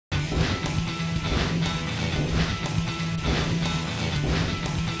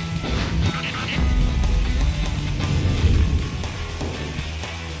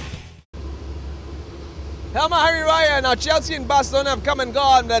Selamat Hari Raya. Now, Chelsea and Barcelona have come and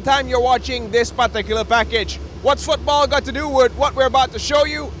gone by the time you're watching this particular package. What's football got to do with what we're about to show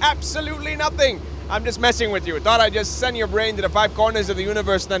you? Absolutely nothing. I'm just messing with you. Thought I'd just send your brain to the five corners of the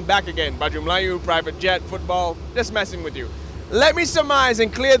universe and then back again. Baju Melayu, private jet, football, just messing with you. Let me surmise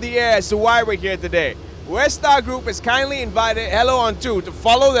and clear the air as to why we're here today. WESTSTAR Group has kindly invited Hello On 2 to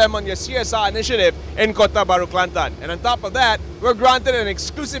follow them on your CSR initiative in Kota Baru, Kelantan. And on top of that, we're granted an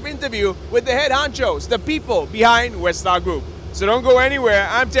exclusive interview with the head honchos, the people behind WESTSTAR Group. So don't go anywhere.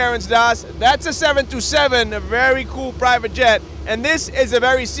 I'm Terrence Das. That's a 727, a very cool private jet. And this is a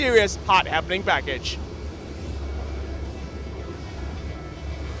very serious, hot happening package.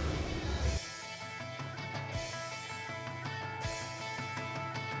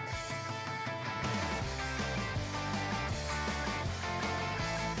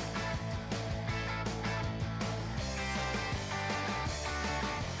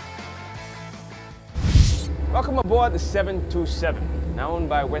 Welcome aboard the 727, now owned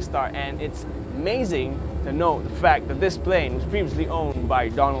by WESTSTAR, and it's amazing to note the fact that this plane was previously owned by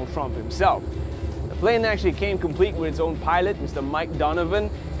Donald Trump himself. The plane actually came complete with its own pilot, Mr. Mike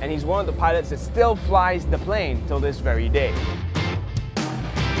Donovan, and he's one of the pilots that still flies the plane till this very day.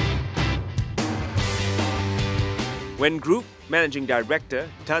 When Group Managing Director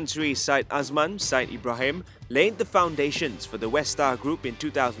Tan Sri Syed Azman Syed Ibrahim laid the foundations for the WESTSTAR Group in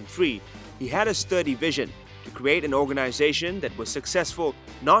 2003, he had a sturdy vision to create an organization that was successful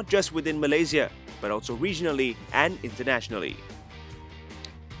not just within Malaysia, but also regionally and internationally.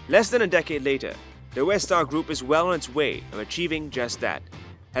 Less than a decade later, the WESTSTAR Group is well on its way of achieving just that.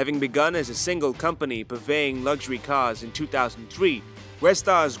 Having begun as a single company purveying luxury cars in 2003,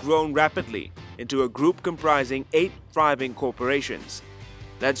 WESTSTAR has grown rapidly into a group comprising 8 thriving corporations.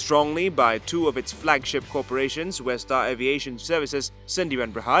 Led strongly by 2 of its flagship corporations, WESTSTAR Aviation Services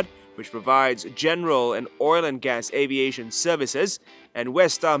Sendirian Berhad, which provides general and oil and gas aviation services, and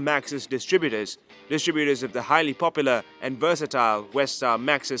WESTSTAR Maxus Distributors, distributors of the highly popular and versatile WESTSTAR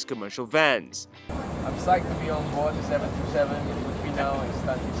Maxus commercial vans. I'm psyched to be on board the 727. With me now is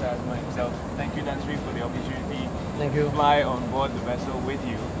Tan Sri Syed Azman himself. Thank you, Tan Sri, for the opportunity to fly on board the vessel with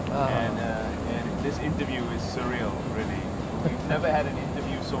you. And this interview is surreal, really. We've never had an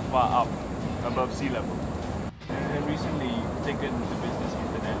interview so far up above sea level. And recently taken the business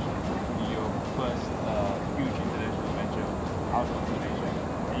international. Your first huge international venture out of Malaysia.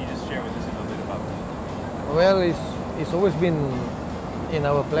 Can you just share with us a little bit about that? Well, it's always been in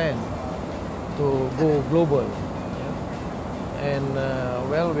our plan to go global. Yeah? And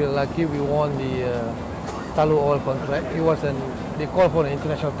well, we're lucky we won the Talu oil contract. They called for an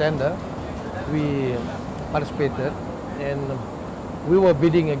international tender. We participated and we were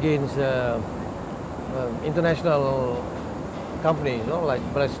bidding against international companies, like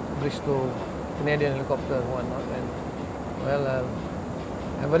Bristol, Canadian Helicopter and whatnot. And well,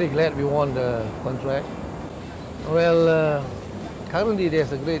 I'm very glad we won the contract. Well, currently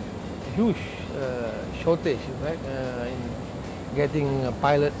there's a huge shortage, right, in getting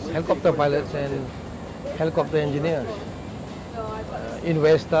pilots, helicopter pilots and helicopter engineers. In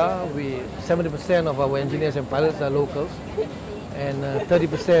WESTSTAR, 70% of our engineers and pilots are locals, and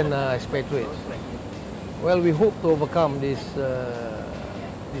 30% are expatriates. Well, we hope to overcome this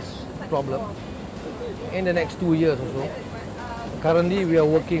problem in the next 2 years or so. Currently, we are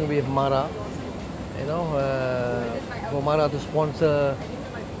working with MARA, for MARA to sponsor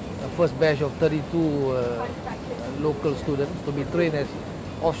the first batch of 32 local students to be trained as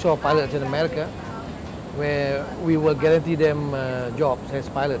offshore pilots in America, where we will guarantee them jobs as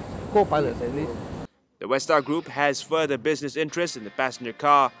pilots, co-pilots at least. The WESTSTAR Group has further business interests in the passenger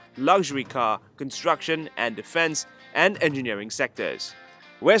car, luxury car, construction and defense and engineering sectors.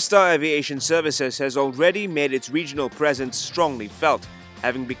 WESTSTAR Aviation Services has already made its regional presence strongly felt,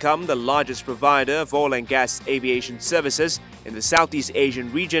 having become the largest provider of oil and gas aviation services in the Southeast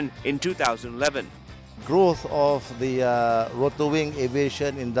Asian region in 2011. Growth of the rotor-wing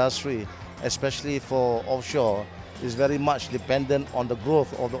aviation industry, especially for offshore, is very much dependent on the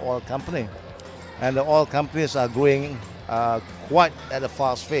growth of the oil company. And the oil companies are growing quite at a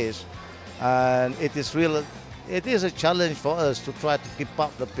fast pace. And it is a challenge for us to try to keep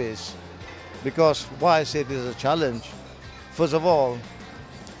up the pace. Because why I say it is a challenge? First of all,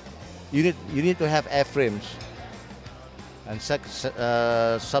 you need to have airframes. And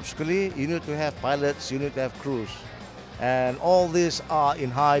subsequently, you need to have pilots, you need to have crews. And all these are in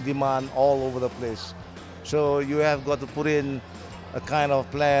high demand all over the place. So you have got to put in a kind of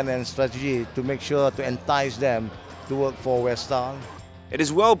plan and strategy to make sure to entice them to work for WESTSTAR. It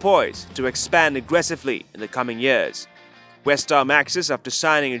is well poised to expand aggressively in the coming years. WESTSTAR Maxus, after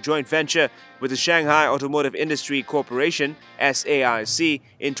signing a joint venture with the Shanghai Automotive Industry Corporation (SAIC)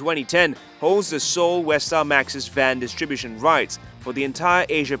 in 2010, holds the sole WESTSTAR Maxus van distribution rights for the entire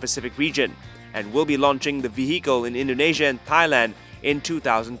Asia-Pacific region and will be launching the vehicle in Indonesia and Thailand in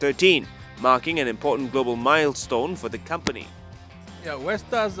 2013, marking an important global milestone for the company. Yeah,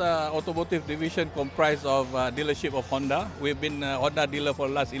 WESTSTAR's automotive division comprised of dealership of Honda. We've been a Honda dealer for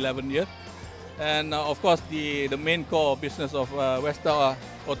the last 11 years. And of course, the main core business of WESTSTAR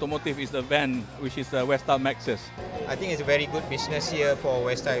Automotive is the van, which is WESTSTAR Maxus. I think it's a very good business here for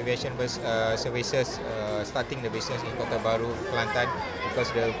WESTSTAR Aviation Services, starting the business in Kota Baru, Kelantan,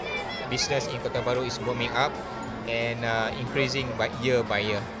 because the business in Kota Baru is booming up and increasing year by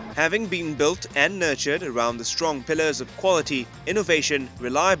year. Having been built and nurtured around the strong pillars of quality, innovation,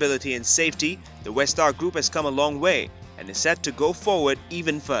 reliability and safety, the WESTSTAR Group has come a long way and is set to go forward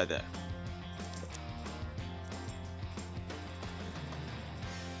even further.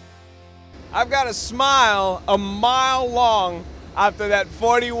 I've got a smile a mile long after that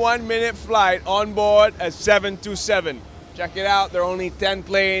 41-minute flight on board a 727. Check it out, there are only 10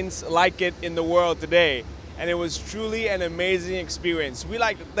 planes like it in the world today. And it was truly an amazing experience. We'd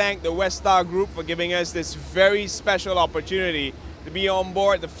like to thank the WESTSTAR Group for giving us this very special opportunity to be on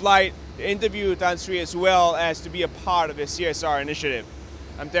board the flight, to interview Tan Sri as well as to be a part of this CSR initiative.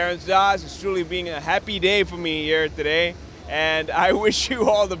 I'm Terrence Das. It's truly been a happy day for me here today. And I wish you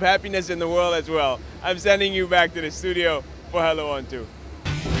all the happiness in the world as well. I'm sending you back to the studio for Hello On 2.